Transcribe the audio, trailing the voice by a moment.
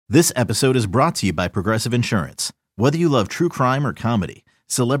This episode is brought to you by Progressive Insurance. Whether you love true crime or comedy,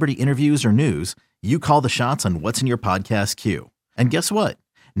 celebrity interviews or news, you call the shots on what's in your podcast queue. And guess what?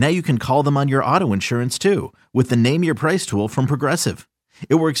 Now you can call them on your auto insurance too with the Name Your Price tool from Progressive.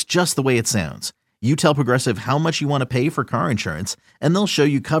 It works just the way it sounds. You tell Progressive how much you want to pay for car insurance, and they'll show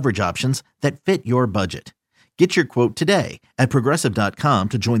you coverage options that fit your budget. Get your quote today at Progressive.com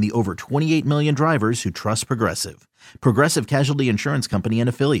to join the over 28 million drivers who trust Progressive. Progressive Casualty Insurance Company and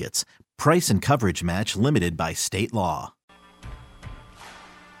Affiliates. Price and coverage match limited by state law.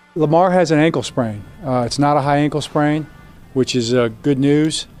 Lamar has an ankle sprain. It's not a high ankle sprain, which is good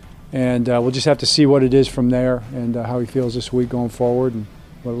news. And we'll just have to see what it is from there and how he feels this week going forward and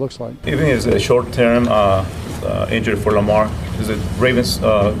what it looks like. Even if it's a short-term injury for Lamar, is the Ravens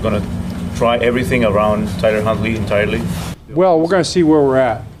going to try everything around Tyler Huntley entirely? Well, we're going to see where we're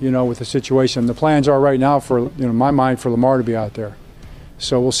at, with the situation. The plans are right now for, in my mind, for Lamar to be out there.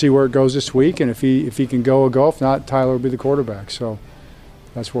 So we'll see where it goes this week, and if he can go, go. If not, Tyler will be the quarterback. So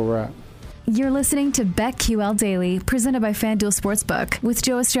that's where we're at. You're listening to BetQL Daily, presented by FanDuel Sportsbook, with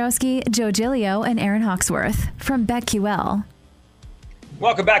Joe Ostrowski, Joe Giglio, and Aaron Hawksworth from BetQL.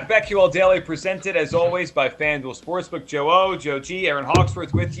 Welcome back, BetQL Daily, presented as always by FanDuel Sportsbook. Joe O, Joe G, Aaron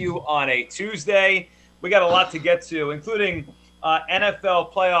Hawksworth with you on a Tuesday. We got a lot to get to, including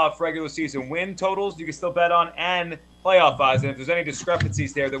NFL playoff regular season win totals you can still bet on, and playoff odds. And if there's any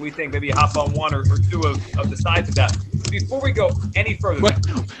discrepancies there that we think maybe hop on one or two of the sides of that. Before we go any further.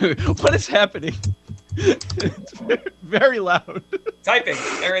 What is happening? It's very loud. Typing.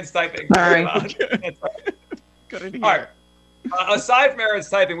 Aaron's typing. All right. All right. Aside from Aaron's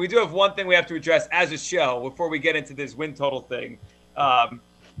typing, we do have one thing we have to address as a show before we get into this win total thing.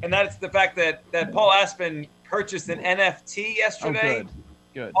 And that's the fact that Paul Aspen purchased an NFT yesterday. Oh,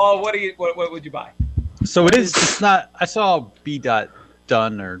 good. Paul, what would you buy? So it's not. I saw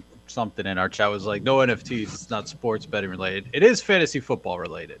B.Dunn or something in our chat was like, no NFTs. It's not sports betting related. It is fantasy football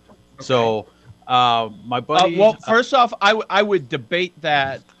related. Okay. So my buddy. Well, first off, I would debate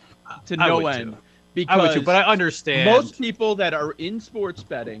that to no end. Because I would too, but I understand. Most people that are in sports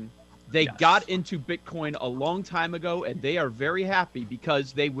betting, they got into Bitcoin a long time ago, and they are very happy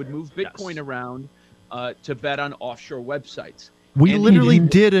because they would move Bitcoin around to bet on offshore websites. We literally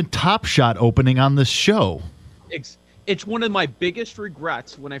did a Top Shot opening on this show. It's one of my biggest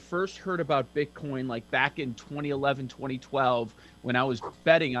regrets when I first heard about Bitcoin, like back in 2011, 2012, when I was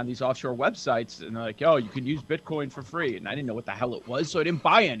betting on these offshore websites, and they're like, oh, you can use Bitcoin for free. And I didn't know what the hell it was, so I didn't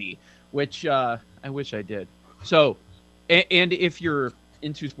buy any, which I wish I did. So, and if you're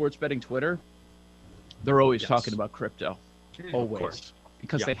into sports betting Twitter, they're always talking about crypto. Always.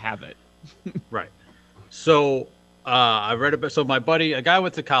 Because they have it. Right. So I read about, so my buddy, a guy I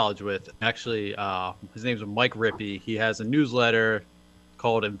went to college with, actually, his name's Mike Rippey. He has a newsletter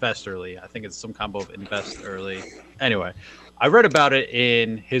called Investorly. I think it's some combo of Invest Early. Anyway, I read about it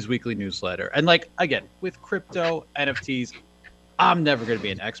in his weekly newsletter. And again, with crypto, NFTs, I'm never going to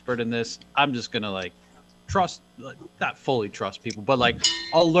be an expert in this. I'm just going to trust, not fully trust people, but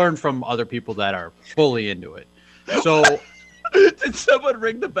I'll learn from other people that are fully into it. So did someone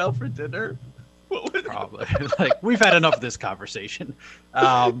ring the bell for dinner? Probably. We've had enough of this conversation.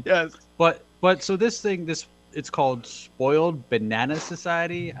 Yes. But so this thing, it's called Spoiled Banana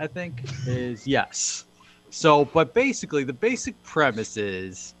Society, I think, is yes. So, but basically the basic premise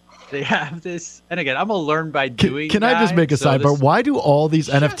is they have this, and again, I'm a learn by doing. Can I just make a sidebar? Why do all these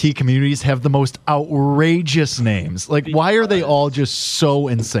NFT communities have the most outrageous names? Why are they all just so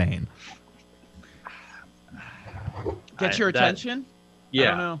insane? Get your attention? Yeah. I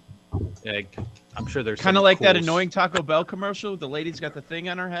don't know. Yeah, I'm sure there's kind of like that annoying Taco Bell commercial. The lady's got the thing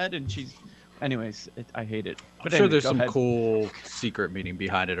on her head, and she's. Anyways, I hate it. But I'm sure there's some cool secret meaning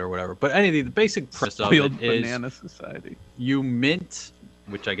behind it or whatever. But anyway, the basic premise of it is Banana Society. You mint,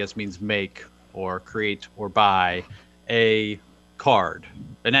 which I guess means make or create or buy, a card,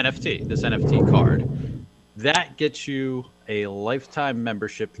 an NFT. This NFT card that gets you a lifetime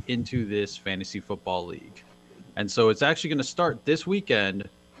membership into this fantasy football league. And so it's actually going to start this weekend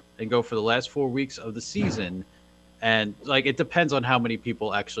and go for the last 4 weeks of the season. And it depends on how many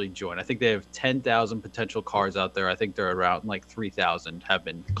people actually join. I think they have 10,000 potential cards out there. I think they're around 3,000 have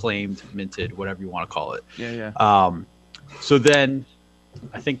been claimed, minted, whatever you want to call it. Yeah. So then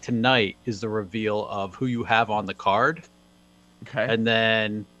I think tonight is the reveal of who you have on the card. Okay. And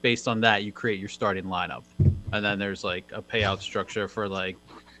then based on that, you create your starting lineup. And then there's a payout structure for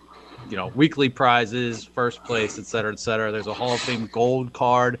weekly prizes, first place, et cetera, et cetera. There's a Hall of Fame gold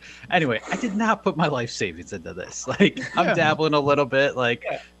card. Anyway, I did not put my life savings into this. I'm dabbling a little bit.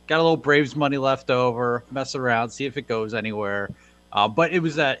 Got a little Braves money left over, mess around, see if it goes anywhere. But it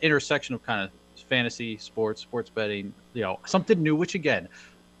was that intersection of kind of fantasy, sports betting, something new, which again,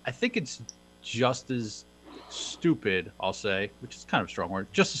 I think it's just as stupid, I'll say, which is kind of a strong word,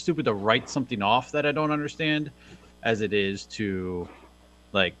 just as stupid to write something off that I don't understand as it is to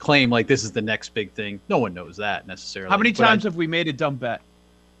like claim like this is the next big thing. No one knows that necessarily. How many times have we made a dumb bet?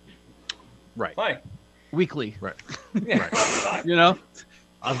 Right. Fine. Weekly. Right. Yeah. Right.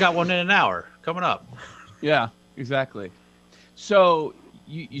 I've got one in an hour coming up. Yeah, exactly. So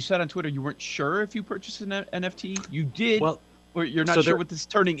you said on Twitter you weren't sure if you purchased an NFT. You did. Well, or you're not sure what this is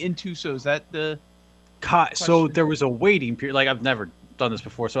turning into. So is that the So there was a waiting period. Like I've never done this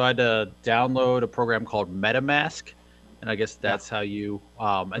before, so I had to download a program called MetaMask, and I guess that's how you.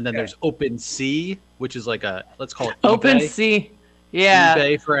 And then there's OpenSea, which is like let's call it OpenSea. Yeah,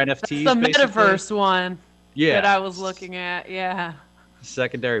 eBay for NFTs. That's the basically. metaverse one. Yeah, that I was looking at. Yeah,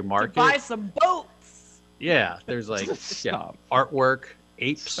 secondary market. To buy some boats. Yeah, there's like artwork.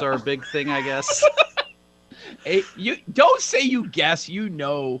 Apes are a big thing, I guess. You don't say you guess. You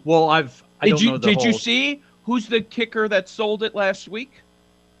know. Well, Did you see who's the kicker that sold it last week?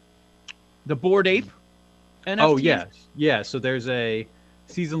 The Bored Ape NFT? Oh yeah. So there's a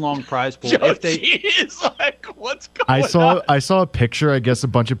season-long prize pool. Is like, what's going on? I saw a picture. I guess a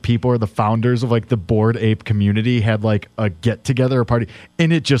bunch of people, or the founders of like the Bored Ape community, had like a get-together, a party,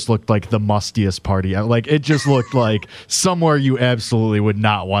 and it just looked like the mustiest party. Like it just looked like somewhere you absolutely would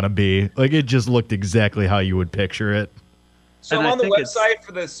not want to be. Like it just looked exactly how you would picture it. So I'm on the website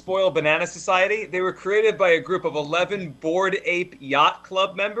for the Spoiled Banana Society. They were created by a group of 11 Bored Ape Yacht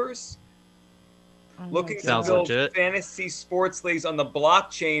Club members looking to build fantasy sports leagues on the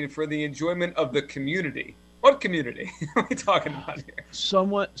blockchain for the enjoyment of the community. What community are we talking about here?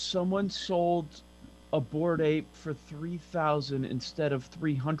 Someone sold a Bored Ape for $3,000 instead of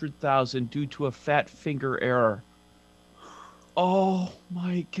 $300,000 due to a fat finger error. Oh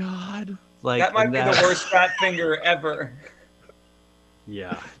my God! That might be the worst fat finger ever.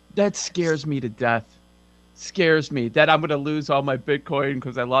 Yeah. That scares me to death. Scares me that I'm going to lose all my Bitcoin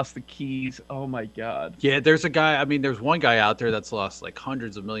because I lost the keys. Oh, my God. Yeah, there's there's one guy out there that's lost like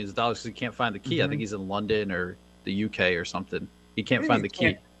hundreds of millions of dollars because he can't find the key. Mm-hmm. I think he's in London or the UK or something. He can't find the key.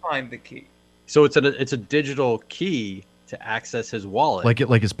 Can't find the key. So it's a digital key to access his wallet.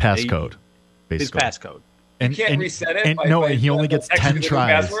 Like his passcode, basically. His passcode. And, you can't reset it. He only gets 10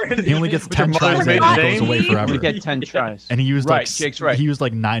 tries. He only gets 10 tries and it goes away forever. You get 10 tries. And he used Jake's right. He used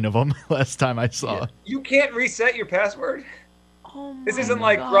like 9 of them last time I saw. Yeah. You can't reset your password? Oh my This isn't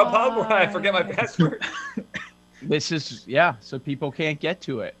like Grubhub where I forget my password. This is, so people can't get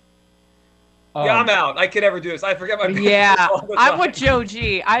to it. Yeah, I'm out. I could never do this. I forget my password. Yeah, I'm with Joe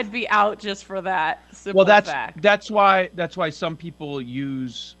G. I'd be out just for that simple fact. That's why some people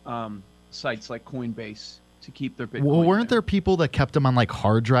use sites like Coinbase to keep their Bitcoin. Well, weren't there people that kept them on like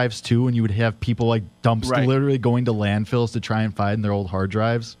hard drives too, and you would have people like literally going to landfills to try and find their old hard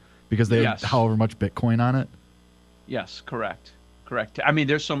drives because they had however much Bitcoin on it? Yes, correct. I mean,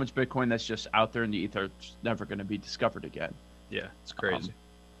 there's so much Bitcoin that's just out there in the ether, it's never going to be discovered again. Yeah, it's crazy.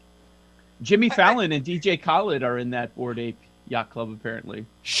 Jimmy Fallon and DJ Khaled are in that Bored Ape Yacht Club, apparently.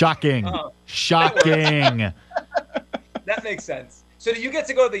 Shocking. Shocking. That makes sense. So do you get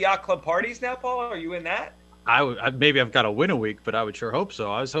to go to the Yacht Club parties now, Paul? Are you in that? Maybe I've got to win a week, but I would sure hope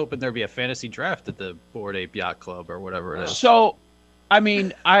so. I was hoping there'd be a fantasy draft at the Bored Ape Yacht Club or whatever it is. So, I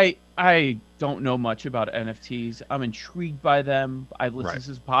mean, I don't know much about NFTs. I'm intrigued by them. I listened to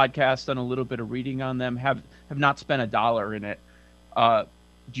this podcast, done a little bit of reading on them. Have not spent $1 in it.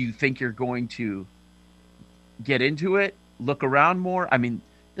 Do you think you're going to get into it? Look around more? I mean,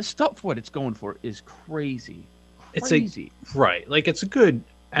 the stuff what it's going for is crazy. Like it's a good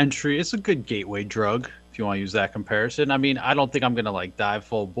entry. It's a good gateway drug, if you want to use that comparison. I mean, I don't think I'm gonna like dive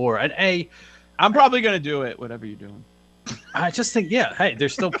full bore. And I'm probably gonna do it. Whatever you're doing. I just think, hey,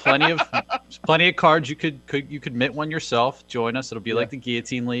 there's still plenty of cards. You could mint one yourself. Join us. It'll be like the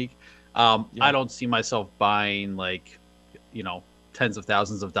Guillotine League. I don't see myself buying like, tens of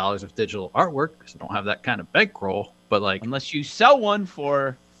thousands of dollars of digital artwork because I don't have that kind of bankroll. But like, unless you sell one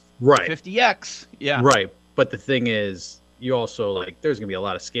for 50x, right. But the thing is, you also like there's gonna be a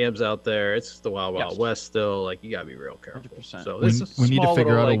lot of scams out there. It's the wild west still. Like you gotta be real careful. 100%. So we need to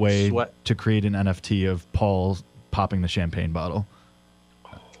figure out a way to create an NFT of Paul popping the champagne bottle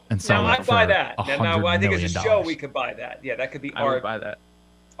and sell it for buy that. Now, I think $100 as a show we could buy that. Yeah, that could be our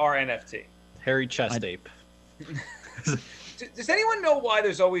NFT. Hairy chest ape. Does anyone know why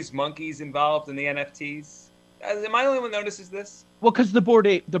there's always monkeys involved in the NFTs? Am I the only one who notices this? Well, because the Bored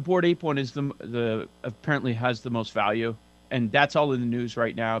Ape one is the apparently has the most value, and that's all in the news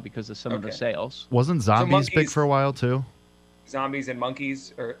right now because of some of the sales. Wasn't zombies big for a while too? zombies and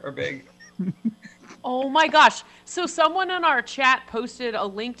monkeys are big. Oh my gosh. So someone in our chat posted a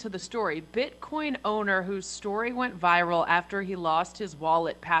link to the story. Bitcoin owner whose story went viral after he lost his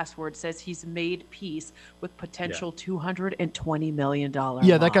wallet password says he's made peace with potential $220 million.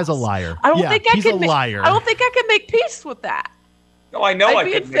 Yeah, that guy's a liar. I don't think he's a liar. I don't think I can make peace with that. No, I know I'd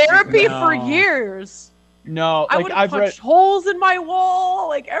be in therapy for years. No, I like would I've punch holes in my wall,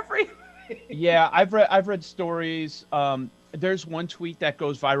 like everything. Yeah, I've read stories. There's one tweet that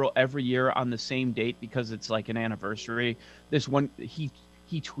goes viral every year on the same date because it's like an anniversary. This one, he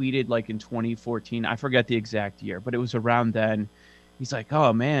tweeted like in 2014. I forget the exact year, but it was around then. He's like,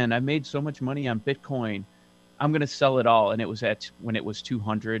 "Oh man, I made so much money on Bitcoin. I'm gonna sell it all." And it was when it was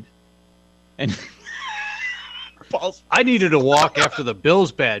 200. And I needed to walk after the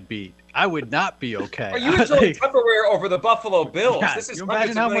Bills' bad beat. I would not be okay. Are you enjoying Tupperware over the Buffalo Bills? Yeah, This is you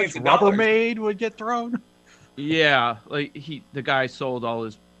imagine how much Rubbermaid would get thrown. Yeah, like the guy sold all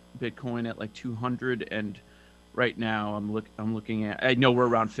his Bitcoin at like 200, and right now I'm looking at, I know we're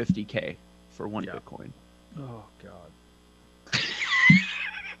around 50K for one Bitcoin. Oh God.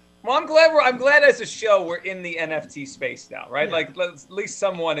 Well, I'm glad as a show we're in the NFT space now, right? Yeah. Like at least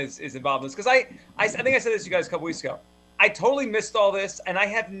someone is involved in this, because I think I said this to you guys a couple weeks ago. I totally missed all this, and I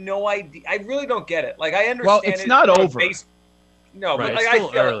have no idea. I really don't get it. Like I understand. Well, it's not over. No, right, but like, it's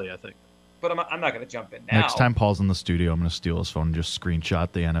still early, I think. But I'm not going to jump in now. Next time Paul's in the studio, I'm going to steal his phone and just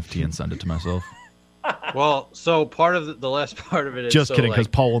screenshot the NFT and send it to myself. Well, so part of the last part of it is just kidding, because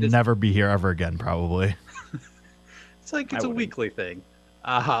like, Paul will never be here ever again, probably. It's a weekly thing.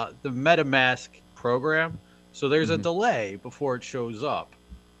 The MetaMask program. So there's a delay before it shows up,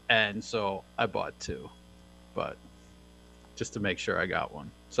 and so I bought 2, but just to make sure I got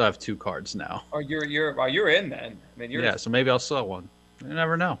one. So I have 2 cards now. Oh, you're in then. I mean, yeah. So maybe I'll sell one. You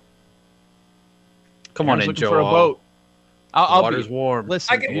never know. Come on in, Joe. For a boat. I'll water's warm.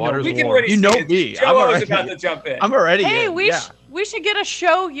 Listen, water's warm. You know me. Joe is about to jump in. I'm already. Hey, in. we should get a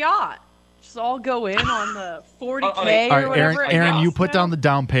show yacht. Just all go in on the 40K all or right, whatever. Aaron, you put down the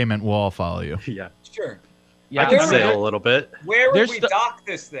down payment. We'll all follow you. Yeah. Sure. Yeah, I can sail a little bit. Where would we dock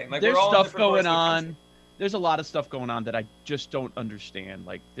this thing? Like, there's we're all stuff going on. There's a lot of stuff going on that I just don't understand.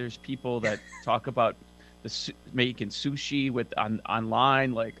 Like, there's people that talk about making sushi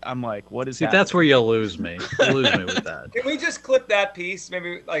online. Like, I'm like, what is that? That's where you'll lose me. You'll lose me with that. Can we just clip that piece?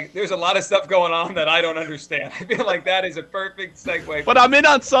 Maybe, like, there's a lot of stuff going on that I don't understand. I feel like that is a perfect segue. But I'm in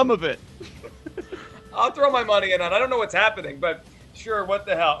on some of it. I'll throw my money in on. I don't know what's happening, but sure, what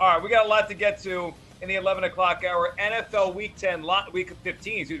the hell. All right, we got a lot to get to in the 11 o'clock hour. NFL Week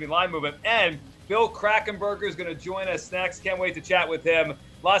 15, line movement. And Bill Krakenberger is going to join us next. Can't wait to chat with him.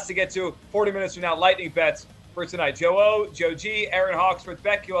 Lots to get to. 40 minutes from now, lightning bets for tonight. Joe O, Joe G, Aaron Hawksworth,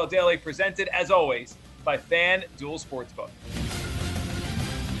 BetQL Daily, presented, as always, by FanDuel Sportsbook.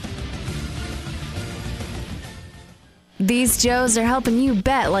 These Joes are helping you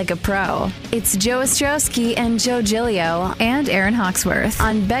bet like a pro. It's Joe Ostrowski and Joe Giglio and Aaron Hawksworth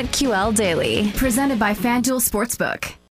on BetQL Daily, presented by FanDuel Sportsbook.